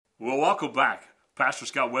Well, welcome back. Pastor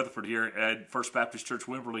Scott Weatherford here at First Baptist Church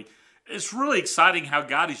Wimberley. It's really exciting how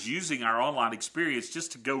God is using our online experience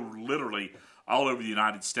just to go literally all over the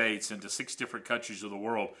United States and to 6 different countries of the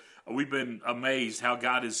world. We've been amazed how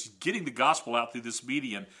God is getting the gospel out through this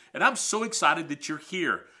medium, and I'm so excited that you're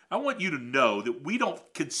here. I want you to know that we don't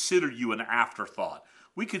consider you an afterthought.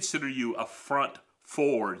 We consider you a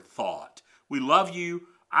front-forward thought. We love you.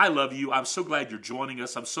 I love you. I'm so glad you're joining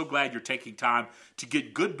us. I'm so glad you're taking time to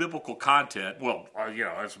get good biblical content. Well,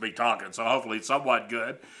 that's me talking, so hopefully it's somewhat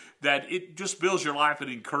good, that it just builds your life and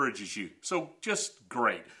encourages you. So just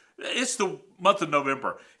great. It's the month of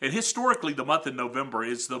November, and historically the month of November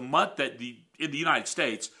is the month that in the United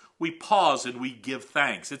States we pause and we give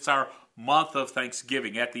thanks. It's our month of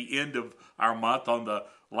Thanksgiving. At the end of our month, on the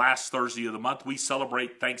last Thursday of the month, we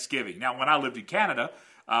celebrate Thanksgiving. Now, when I lived in Canada,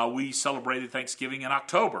 we celebrated Thanksgiving in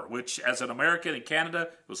October, which as an American in Canada,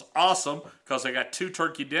 it was awesome because I got 2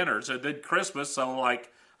 turkey dinners, and then Christmas, so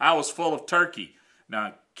I was full of turkey.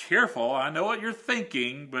 Now, careful, I know what you're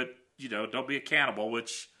thinking, but don't be a cannibal,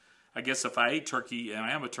 which I guess if I ate turkey and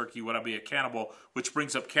I am a turkey, would I be a cannibal? Which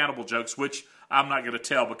brings up cannibal jokes, which I'm not going to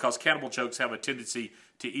tell because cannibal jokes have a tendency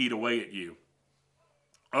to eat away at you.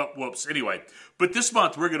 Oh, whoops. Anyway, but this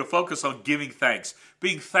month we're going to focus on giving thanks,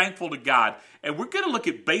 being thankful to God. And we're going to look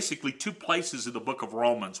at basically 2 places in the book of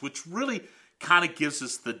Romans, which really kind of gives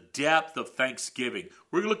us the depth of thanksgiving.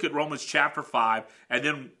 We're going to look at Romans chapter 5, and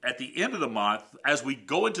then at the end of the month, as we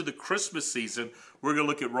go into the Christmas season, we're going to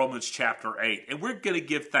look at Romans chapter 8, and we're going to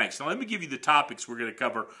give thanks. Now, let me give you the topics we're going to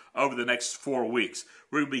cover over the next 4 weeks.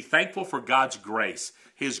 We're going to be thankful for God's grace.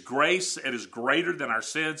 His grace, it is greater than our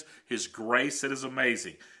sins. His grace, it is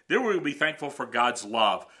amazing. Then we're going to be thankful for God's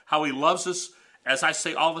love, how He loves us, as I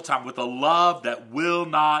say all the time, with a love that will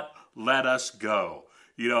not let us go.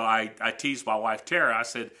 I teased my wife, Tara. I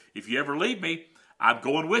said, if you ever leave me, I'm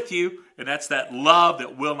going with you. And that's that love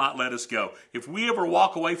that will not let us go. If we ever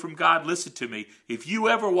walk away from God, listen to me. If you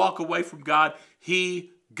ever walk away from God,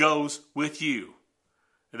 He goes with you.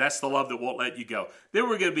 And that's the love that won't let you go. Then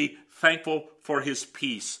we're going to be thankful for His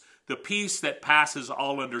peace, the peace that passes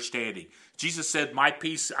all understanding. Jesus said, my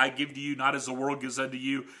peace I give to you, not as the world gives unto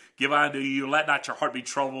you. Give I unto you. Let not your heart be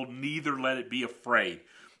troubled, neither let it be afraid.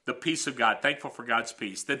 The peace of God, thankful for God's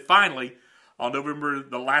peace. Then finally, on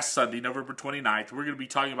the last Sunday, November 29th, we're going to be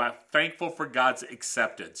talking about thankful for God's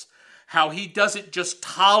acceptance. How He doesn't just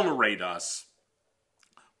tolerate us,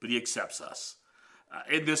 but He accepts us.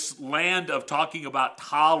 In this land of talking about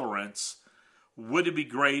tolerance, would it be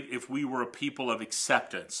great if we were a people of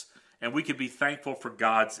acceptance and we could be thankful for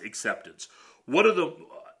God's acceptance? One of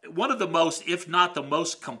the most, if not the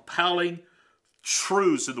most compelling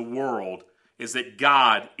truths in the world is that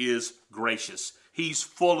God is gracious. He's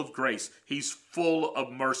full of grace. He's full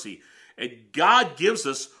of mercy. And God gives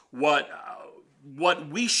us what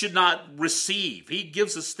we should not receive. He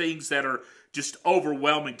gives us things that are just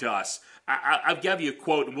overwhelming to us. I'll give you a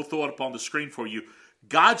quote, and we'll throw it up on the screen for you.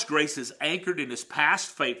 God's grace is anchored in His past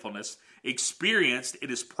faithfulness, experienced in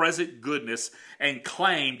His present goodness, and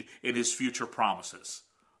claimed in His future promises.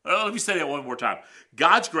 Let me say that one more time.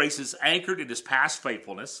 God's grace is anchored in His past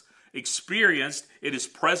faithfulness, experienced in His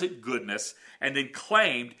present goodness, and then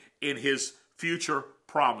claimed in His future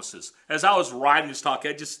promises. As I was writing this talk,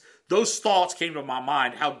 those thoughts came to my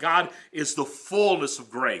mind, how God is the fullness of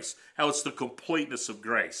grace, how it's the completeness of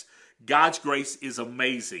grace. God's grace is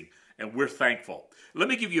amazing, and we're thankful. Let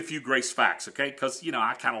me give you a few grace facts, okay? Because,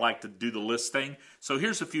 I kind of like to do the list thing. So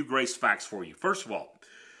here's a few grace facts for you. First of all,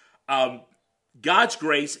 God's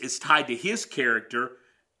grace is tied to His character.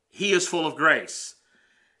 He is full of grace.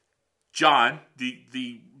 John,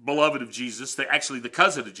 the beloved of Jesus, the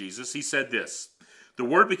cousin of Jesus, he said this, the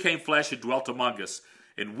Word became flesh and dwelt among us,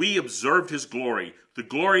 and we observed His glory, the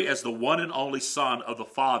glory as the one and only Son of the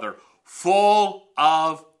Father, full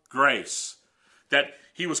of grace. That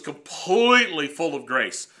He was completely full of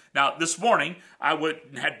grace. Now, this morning, I went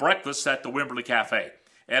and had breakfast at the Wimberley Cafe,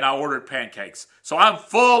 and I ordered pancakes. So I'm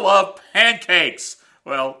full of pancakes.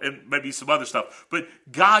 Well, and maybe some other stuff. But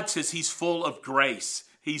God says He's full of grace.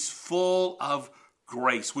 He's full of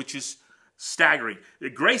grace, which is staggering.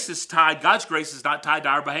 God's grace is not tied to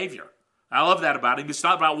our behavior. I love that about Him. It's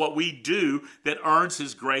not about what we do that earns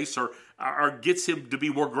His grace or gets Him to be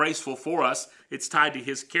more graceful for us. It's tied to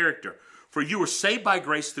His character. For you were saved by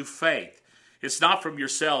grace through faith. It's not from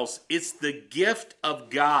yourselves. It's the gift of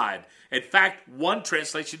God. In fact, one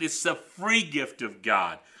translation, it's the free gift of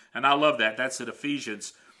God. And I love that. That's in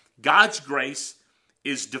Ephesians. God's grace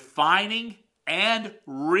is defining and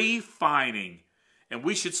refining. And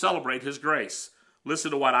we should celebrate His grace.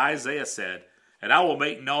 Listen to what Isaiah said. And I will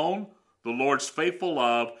make known the Lord's faithful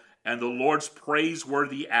love and the Lord's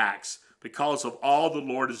praiseworthy acts, because of all the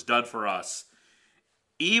Lord has done for us.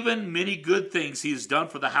 Even many good things he has done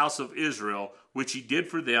for the house of Israel, which he did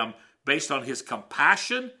for them, based on his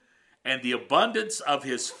compassion and the abundance of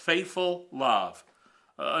his faithful love.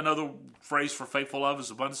 Another phrase for faithful love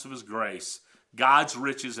is abundance of his grace. God's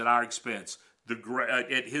riches at our expense,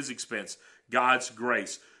 at his expense, God's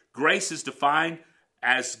grace. Grace is defined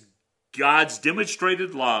as God's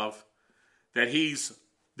demonstrated love that is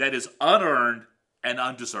unearned and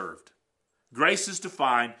undeserved. Grace is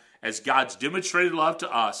defined as God's demonstrated love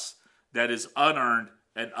to us that is unearned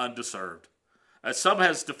and undeserved. Some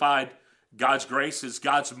has defined God's grace as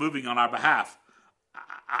God's moving on our behalf.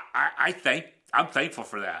 I'm thankful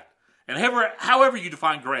for that. And however you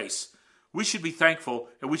define grace, we should be thankful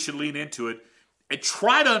and we should lean into it and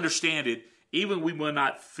try to understand it, even when we will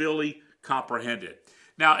not fully comprehend it.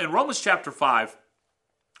 Now, in Romans chapter 5,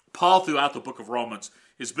 Paul, throughout the book of Romans,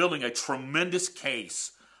 is building a tremendous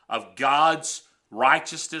case of God's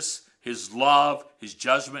righteousness, his love, his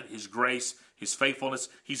judgment, his grace, his faithfulness.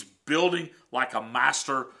 He's building like a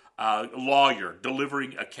master lawyer,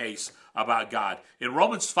 delivering a case about God. In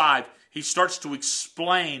Romans 5, he starts to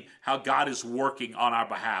explain how God is working on our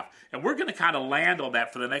behalf. And we're going to kind of land on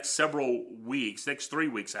that for the next several weeks, next 3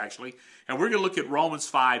 weeks actually. And we're going to look at Romans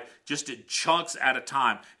 5 just in chunks at a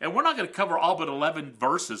time. And we're not going to cover all but 11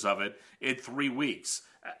 verses of it in 3 weeks.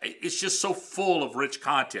 It's just so full of rich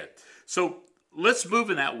content. So let's move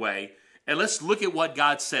in that way, and let's look at what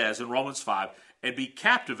God says in Romans 5 and be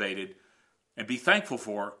captivated and be thankful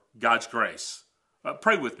for God's grace.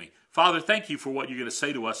 Pray with me. Father, thank you for what you're going to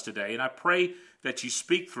say to us today, and I pray that you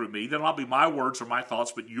speak through me. That'll not be my words or my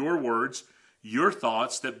thoughts, but your words, your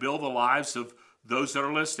thoughts that build the lives of those that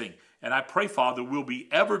are listening. And I pray, Father, we'll be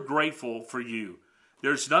ever grateful for you.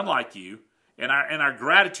 There's none like you, and our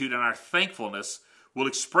gratitude and our thankfulness will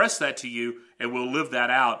express that to you, and we'll live that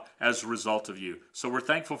out as a result of you. So we're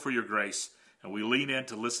thankful for your grace, and we lean in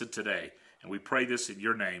to listen today. And we pray this in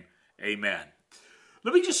your name. Amen.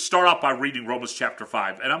 Let me just start off by reading Romans chapter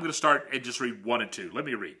 5, and I'm going to start and just read 1 and 2. Let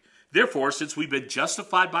me read. Therefore, since we've been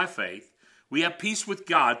justified by faith, we have peace with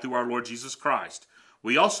God through our Lord Jesus Christ.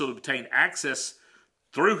 We also obtain access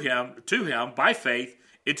through him, to him, by faith,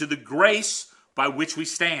 into the grace by which we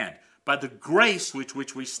stand. By the grace with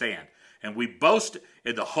which we stand. And we boast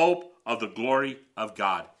in the hope of the glory of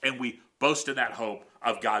God. And we boast in that hope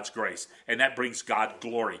of God's grace. And that brings God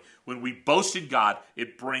glory. When we boast in God,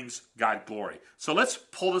 it brings God glory. So let's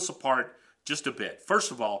pull this apart just a bit.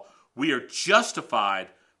 First of all, we are justified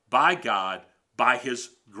by God by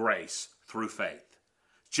his grace through faith.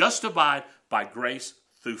 Justified by grace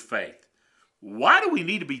through faith. Why do we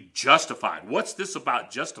need to be justified? What's this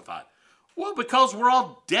about justified? Well, because we're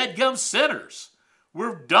all dead-gum sinners.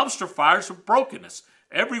 We're dumpster fires of brokenness.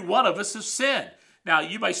 Every one of us has sinned. Now,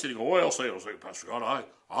 you may say, well, I'll say, Pastor God,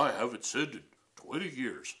 I haven't sinned in 20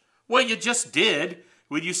 years. Well, you just did.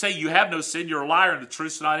 When you say you have no sin, you're a liar and the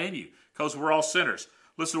truth's not in you, because we're all sinners.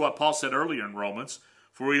 Listen to what Paul said earlier in Romans.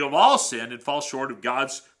 For we have all sinned and fall short of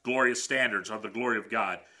God's glorious standards, of the glory of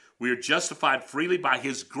God. We are justified freely by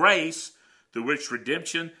his grace, through which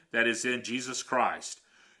redemption that is in Jesus Christ.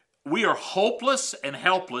 We are hopeless and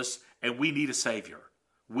helpless, and we need a Savior.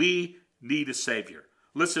 We need a Savior.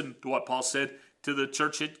 Listen to what Paul said to the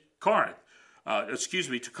church at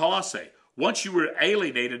to Colossae. Once you were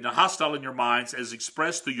alienated and hostile in your minds, as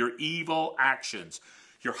expressed through your evil actions.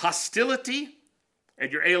 Your hostility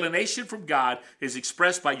and your alienation from God is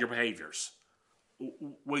expressed by your behaviors.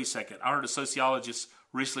 Wait a second. I heard a sociologist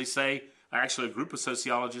recently say, actually a group of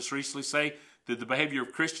sociologists recently say, that the behavior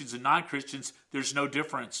of Christians and non-Christians, there's no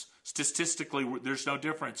difference. Statistically, there's no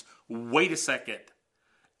difference. Wait a second.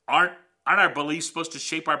 Aren't our beliefs supposed to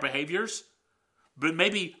shape our behaviors? But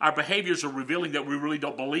maybe our behaviors are revealing that we really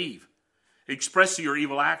don't believe. Express your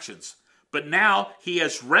evil actions. But now he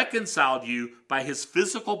has reconciled you by his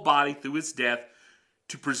physical body through his death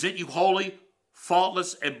to present you holy,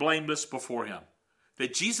 faultless, and blameless before him.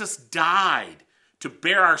 That Jesus died to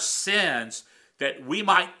bear our sins, that we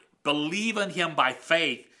might believe in him by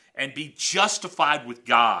faith and be justified with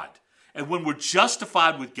God. And when we're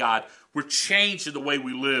justified with God, we're changed in the way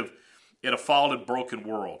we live in a fallen, broken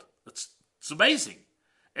world. It's amazing.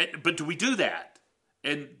 But do we do that?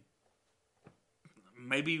 And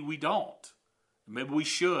maybe we don't. Maybe we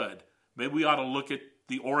should. Maybe we ought to look at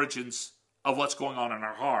the origins of what's going on in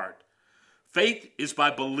our heart. Faith is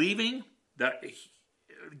by believing that,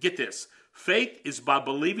 get this, faith is by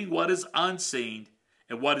believing what is unseen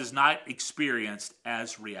and what is not experienced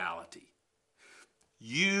as reality.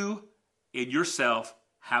 You in yourself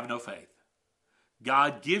have no faith.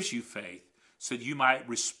 God gives you faith so that you might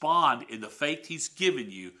respond in the faith he's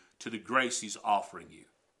given you to the grace he's offering you.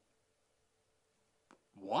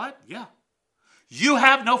 What? Yeah. You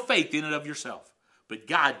have no faith in and of yourself, but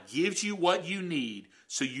God gives you what you need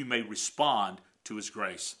so you may respond to his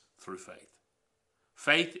grace through faith.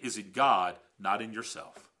 Faith is in God, not in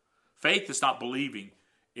yourself. Faith is not believing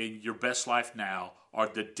in your best life now or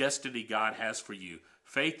the destiny God has for you.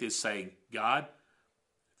 Faith is saying, God,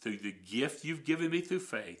 through the gift you've given me through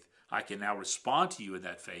faith, I can now respond to you in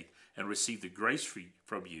that faith and receive the grace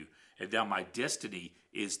from you. And now my destiny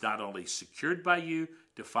is not only secured by you,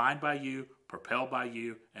 defined by you, propelled by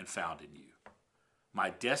you, and found in you. My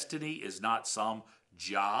destiny is not some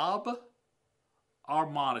job or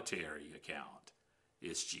monetary account.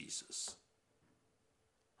 It's Jesus.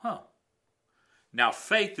 Now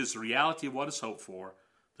faith is the reality of what is hoped for,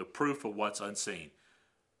 the proof of what's unseen.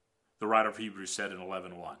 The writer of Hebrews said in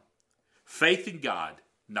 11:1. Faith in God,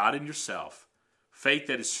 not in yourself. Faith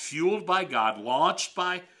that is fueled by God, launched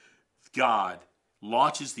by God,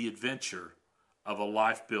 launches the adventure of a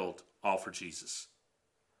life built all for Jesus.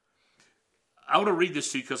 I want to read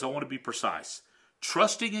this to you because I want to be precise.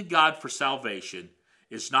 Trusting in God for salvation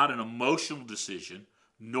is not an emotional decision,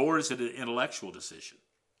 nor is it an intellectual decision.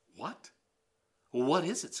 What? Well, what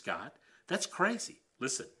is it, Scott? That's crazy.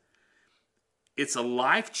 Listen, it's a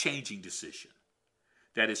life-changing decision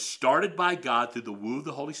that is started by God through the woo of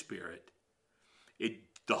the Holy Spirit.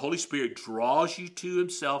 The Holy Spirit draws you to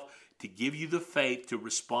himself to give you the faith to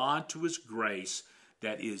respond to his grace.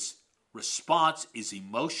 That is, response is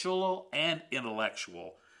emotional and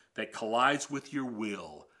intellectual, that collides with your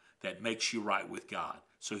will, that makes you right with God.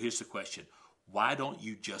 So here's the question. Why don't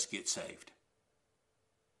you just get saved?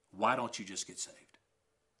 Why don't you just get saved?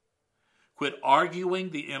 Quit arguing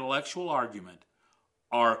the intellectual argument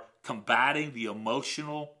or combating the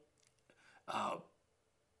emotional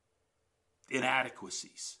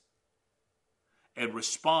inadequacies and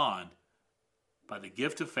respond by the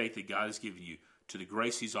gift of faith that God has given you to the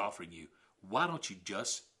grace he's offering you. Why don't you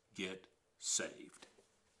just get saved?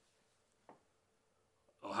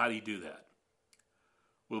 Well, how do you do that?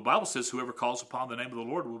 Well, the Bible says whoever calls upon the name of the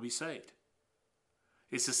Lord will be saved.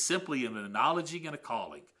 It's just simply an acknowledging and a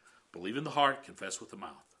calling. Believe in the heart, confess with the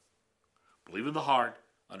mouth. Believe in the heart,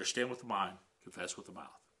 understand with the mind, confess with the mouth.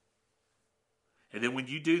 And then when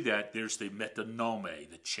you do that, there's the metonome,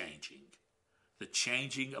 the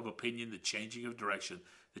changing of opinion, the changing of direction,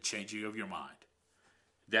 the changing of your mind.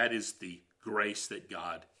 That is the grace that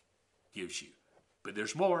God gives you. But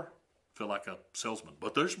there's more. I feel like a salesman.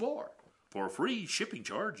 But there's more. For a free shipping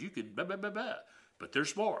charge, you can blah, blah, blah, blah. But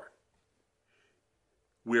there's more.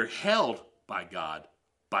 We're held by God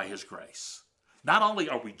by his grace. Not only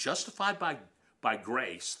are we justified by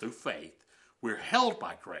grace through faith, we're held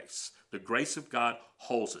by grace. The grace of God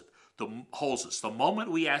holds us. The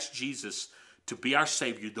moment we ask Jesus to be our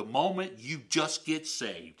Savior, the moment you just get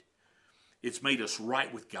saved, it's made us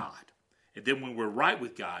right with God. And then when we're right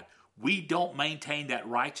with God, we don't maintain that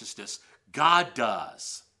righteousness. God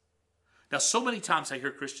does. Now, so many times I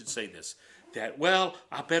hear Christians say this, that, well,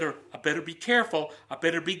 I better be careful, I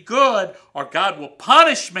better be good, or God will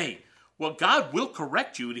punish me. Well, God will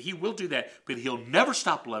correct you, and he will do that, but he'll never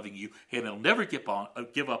stop loving you, and he'll never give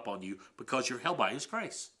up on you because you're held by his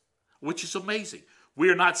grace, which is amazing. We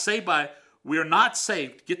are not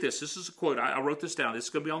saved, get this is a quote, I wrote this down, it's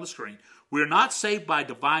going to be on the screen. We are not saved by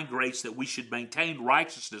divine grace that we should maintain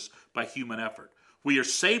righteousness by human effort. We are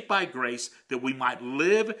saved by grace that we might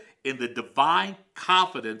live in the divine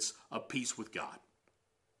confidence of peace with God.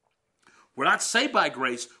 We're not saved by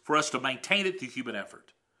grace for us to maintain it through human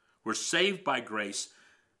effort. We're saved by grace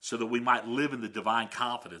so that we might live in the divine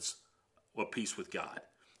confidence of peace with God.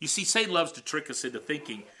 You see, Satan loves to trick us into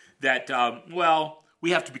thinking that,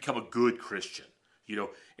 we have to become a good Christian. You know,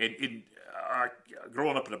 and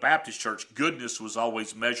growing up in a Baptist church, goodness was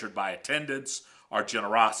always measured by attendance or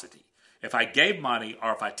generosity. If I gave money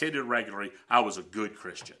or if I attended regularly, I was a good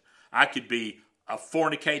Christian. I could be a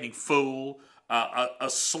fornicating fool, a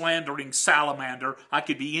slandering salamander. I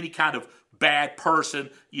could be any kind of bad person,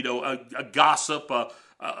 a gossip,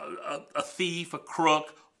 a thief, a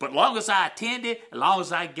crook. But as long as I attended, as long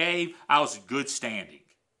as I gave, I was in good standing.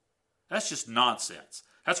 That's just nonsense.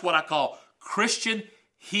 That's what I call Christian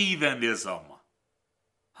heathenism.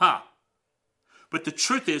 But the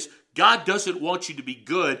truth is, God doesn't want you to be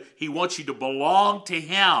good. He wants you to belong to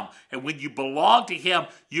him. And when you belong to him,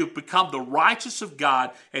 you become the righteous of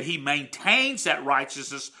God, and he maintains that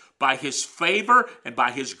righteousness by his favor and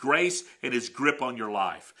by his grace and his grip on your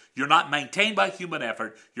life. You're not maintained by human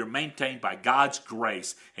effort. You're maintained by God's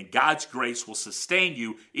grace, and God's grace will sustain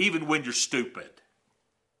you even when you're stupid.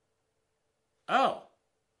 Oh.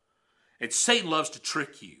 And Satan loves to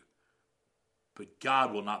trick you. But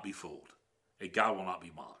God will not be fooled. And God will not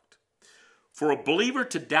be mocked. For a believer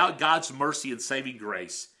to doubt God's mercy and saving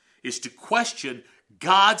grace is to question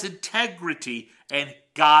God's integrity and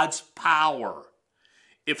God's power.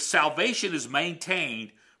 If salvation is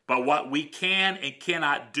maintained by what we can and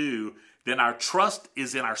cannot do, then our trust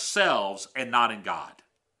is in ourselves and not in God.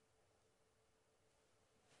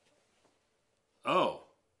 Oh.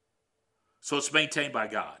 So it's maintained by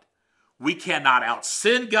God. We cannot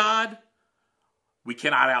out-sin God. We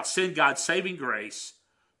cannot out-sin God's saving grace,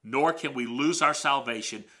 nor can we lose our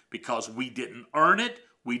salvation because we didn't earn it,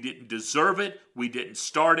 we didn't deserve it, we didn't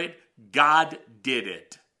start it. God did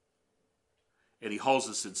it. And he holds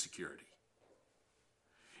us in security.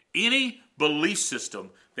 Any belief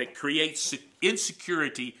system that creates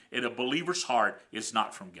insecurity in a believer's heart is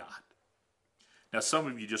not from God. Now, some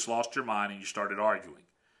of you just lost your mind and you started arguing.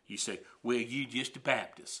 You say, well, you're just a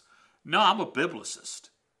Baptist. No, I'm a biblicist.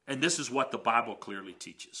 And this is what the Bible clearly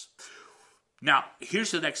teaches. Now,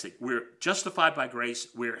 here's the next thing. We're justified by grace,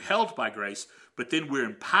 we're held by grace, but then we're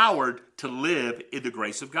empowered to live in the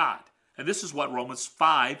grace of God. And this is what Romans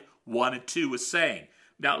 5:1-2 is saying.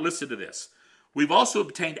 Now, listen to this. We've also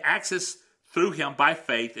obtained access through him by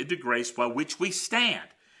faith into grace by which we stand,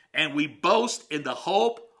 and we boast in the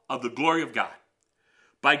hope of the glory of God.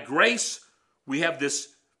 By grace, we have this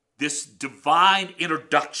divine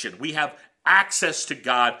introduction. We have access to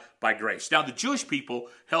God by grace. Now, the Jewish people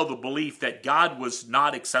held the belief that God was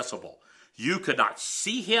not accessible. You could not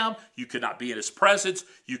see him. You could not be in his presence.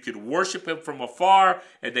 You could worship him from afar,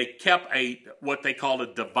 and they kept what they called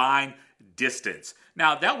a divine distance.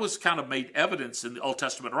 Now, that was kind of made evidence in the Old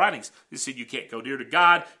Testament writings. They said you can't go near to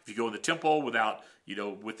God if you go in the temple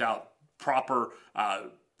without proper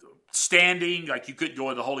standing, like you couldn't go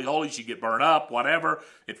in the Holy Holies, you get burned up, whatever.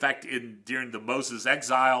 In fact, during the Moses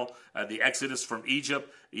exile, the exodus from Egypt,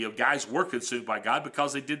 guys were consumed by God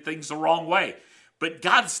because they did things the wrong way. But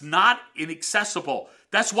God's not inaccessible.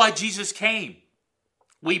 That's why Jesus came.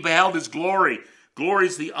 We beheld his glory. Glory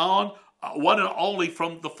is the one and only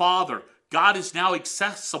from the Father. God is now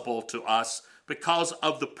accessible to us because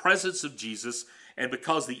of the presence of Jesus and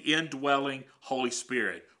because the indwelling Holy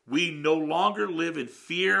Spirit. We no longer live in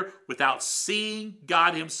fear without seeing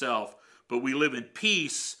God himself, but we live in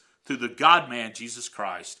peace through the God-man, Jesus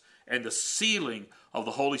Christ, and the sealing of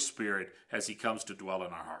the Holy Spirit as he comes to dwell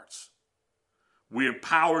in our hearts. We're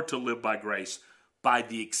empowered to live by grace by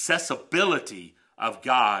the accessibility of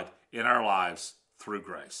God in our lives through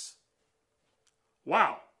grace.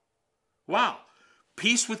 Wow.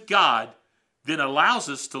 Peace with God then allows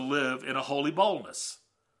us to live in a holy boldness.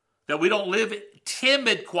 That we don't live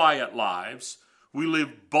timid, quiet lives. We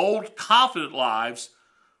live bold, confident lives,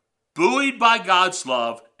 buoyed by God's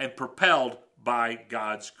love and propelled by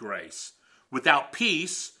God's grace. Without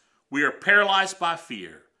peace, we are paralyzed by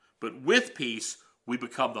fear. But with peace, we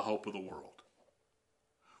become the hope of the world.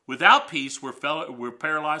 Without peace, we're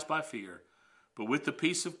paralyzed by fear. But with the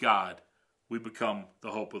peace of God, we become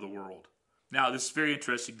the hope of the world. Now, this is very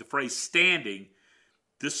interesting. The phrase standing,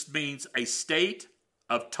 this means a state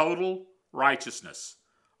of total righteousness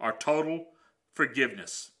or total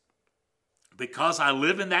forgiveness. Because I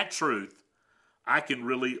live in that truth, I can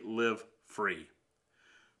really live free.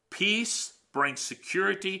 Peace brings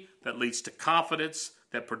security that leads to confidence,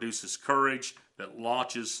 that produces courage, that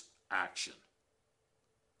launches action.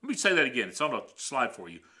 Let me say that again. It's on a slide for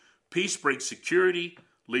you. Peace brings security,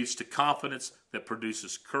 leads to confidence, that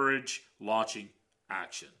produces courage, launching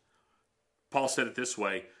action. Paul said it this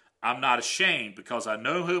way, I'm not ashamed because I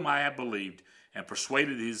know whom I have believed and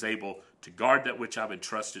persuaded he is able to guard that which I've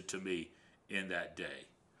entrusted to me in that day.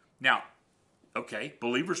 Now, okay,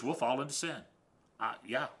 believers will fall into sin.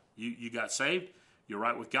 You got saved, you're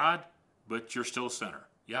right with God, but you're still a sinner.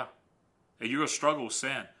 Yeah. And you're going to struggle with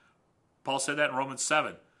sin. Paul said that in Romans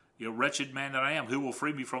 7. Wretched man that I am, who will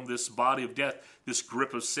free me from this body of death, this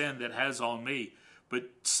grip of sin that has on me? But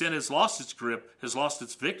sin has lost its grip, has lost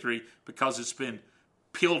its victory because it's been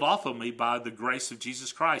peeled off of me by the grace of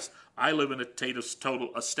Jesus Christ. I live in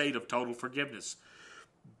a state of total forgiveness.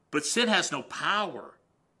 But sin has no power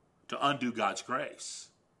to undo God's grace.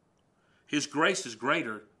 His grace is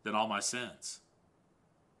greater than all my sins.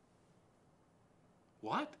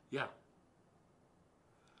 What? Yeah.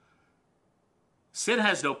 Sin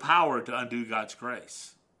has no power to undo God's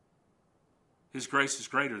grace. His grace is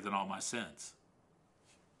greater than all my sins.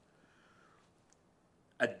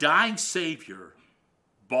 A dying Savior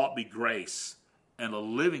bought me grace, and a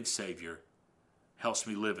living Savior helps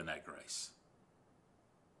me live in that grace.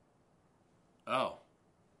 Oh.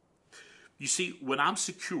 You see, when I'm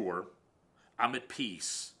secure, I'm at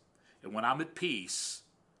peace. And when I'm at peace,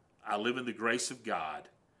 I live in the grace of God,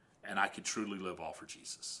 and I can truly live all for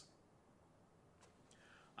Jesus.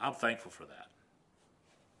 I'm thankful for that.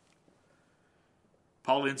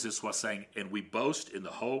 Paul ends this by saying, and we boast in the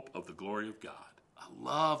hope of the glory of God. I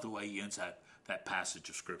love the way he ends that passage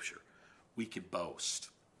of Scripture. We can boast.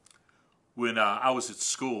 When I was at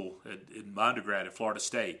school, in my undergrad at Florida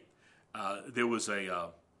State, there was a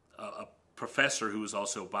professor who was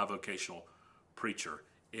also a bivocational preacher,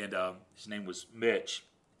 and his name was Mitch.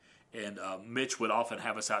 And Mitch would often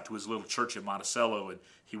have us out to his little church in Monticello, and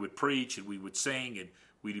he would preach, and we would sing, and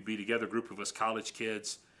we'd be together, a group of us college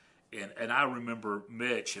kids. And I remember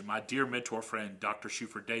Mitch and my dear mentor friend, Dr.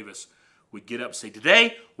 Shuford Davis, would get up and say,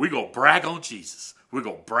 today, we're going to brag on Jesus. We're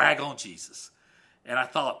going to brag on Jesus. And I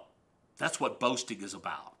thought, that's what boasting is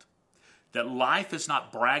about. That life is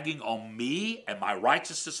not bragging on me and my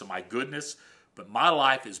righteousness and my goodness, but my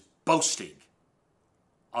life is boasting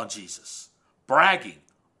on Jesus, bragging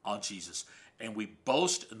on Jesus. And we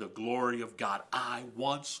boast in the glory of God. I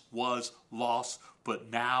once was lost, but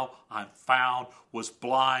now I'm found, was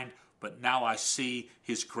blind, but now I see.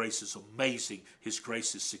 His grace is amazing. His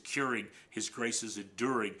grace is securing. His grace is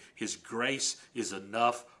enduring. His grace is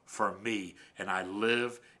enough for me. And I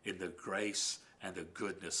live in the grace and the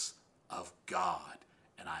goodness of God.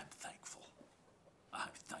 And I'm thankful. I'm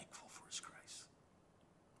thankful for His grace.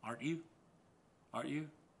 Aren't you? Aren't you?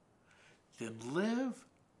 Then live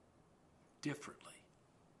differently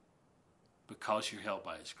because you're held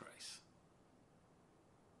by His grace.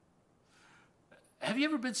 Have you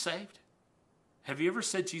ever been saved? Have you ever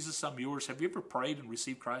said, Jesus, I'm yours? Have you ever prayed and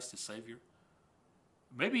received Christ as Savior?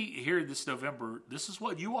 Maybe here this November, this is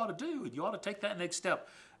what you ought to do, and you ought to take that next step.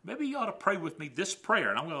 Maybe you ought to pray with me this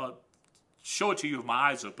prayer, and I'm going to show it to you with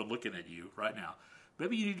my eyes open looking at you right now.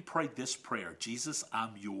 Maybe you need to pray this prayer. Jesus,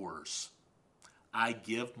 I'm yours. I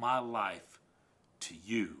give my life to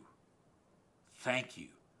you. Thank you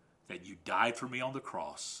that you died for me on the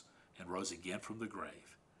cross and rose again from the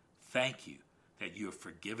grave. Thank you that you have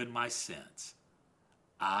forgiven my sins.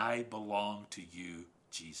 I belong to you,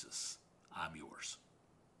 Jesus. I'm yours.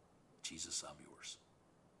 Jesus, I'm yours.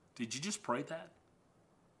 Did you just pray that?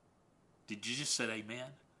 Did you just say amen?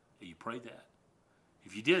 That you prayed that?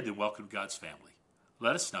 If you did, then welcome to God's family.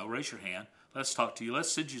 Let us know. Raise your hand. Let's talk to you.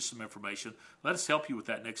 Let's send you some information. Let us help you with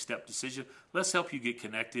that next step decision. Let's help you get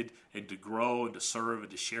connected and to grow and to serve and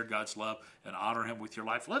to share God's love and honor Him with your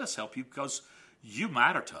life. Let us help you because you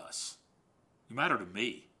matter to us. You matter to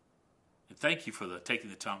me. And thank you for taking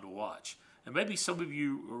the time to watch. And maybe some of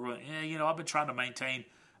you are going, I've been trying to maintain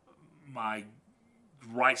my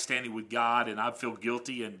right standing with God and I feel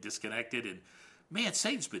guilty and disconnected. And man,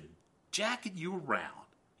 Satan's been jacking you around.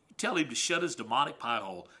 You tell him to shut his demonic pie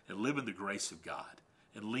hole and live in the grace of God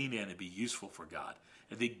and lean in and be useful for God.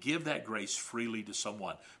 And then give that grace freely to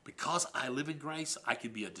someone. Because I live in grace, I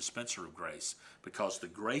can be a dispenser of grace. Because the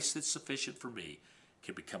grace that's sufficient for me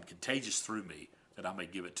can become contagious through me that I may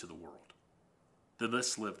give it to the world. Then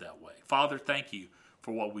let's live that way. Father, thank you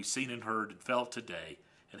for what we've seen and heard and felt today,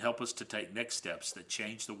 and help us to take next steps that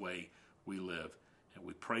change the way we live. And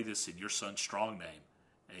we pray this in your Son's strong name.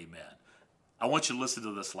 Amen. I want you to listen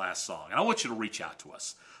to this last song, and I want you to reach out to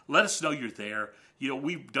us. Let us know you're there.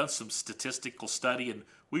 We've done some statistical study, and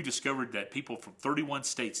we've discovered that people from 31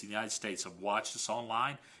 states in the United States have watched us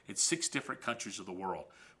online in 6 different countries of the world.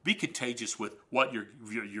 Be contagious with what you're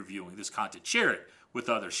viewing, this content. Share it with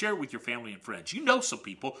others. Share it with your family and friends. You know some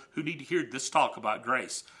people who need to hear this talk about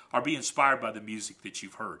grace or be inspired by the music that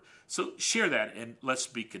you've heard. So share that and let's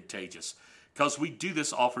be contagious because we do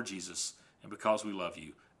this all for Jesus and because we love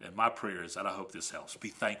you. And my prayer is that I hope this helps. Be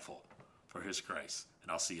thankful for His grace.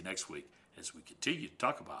 And I'll see you next week as we continue to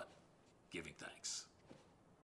talk about giving thanks.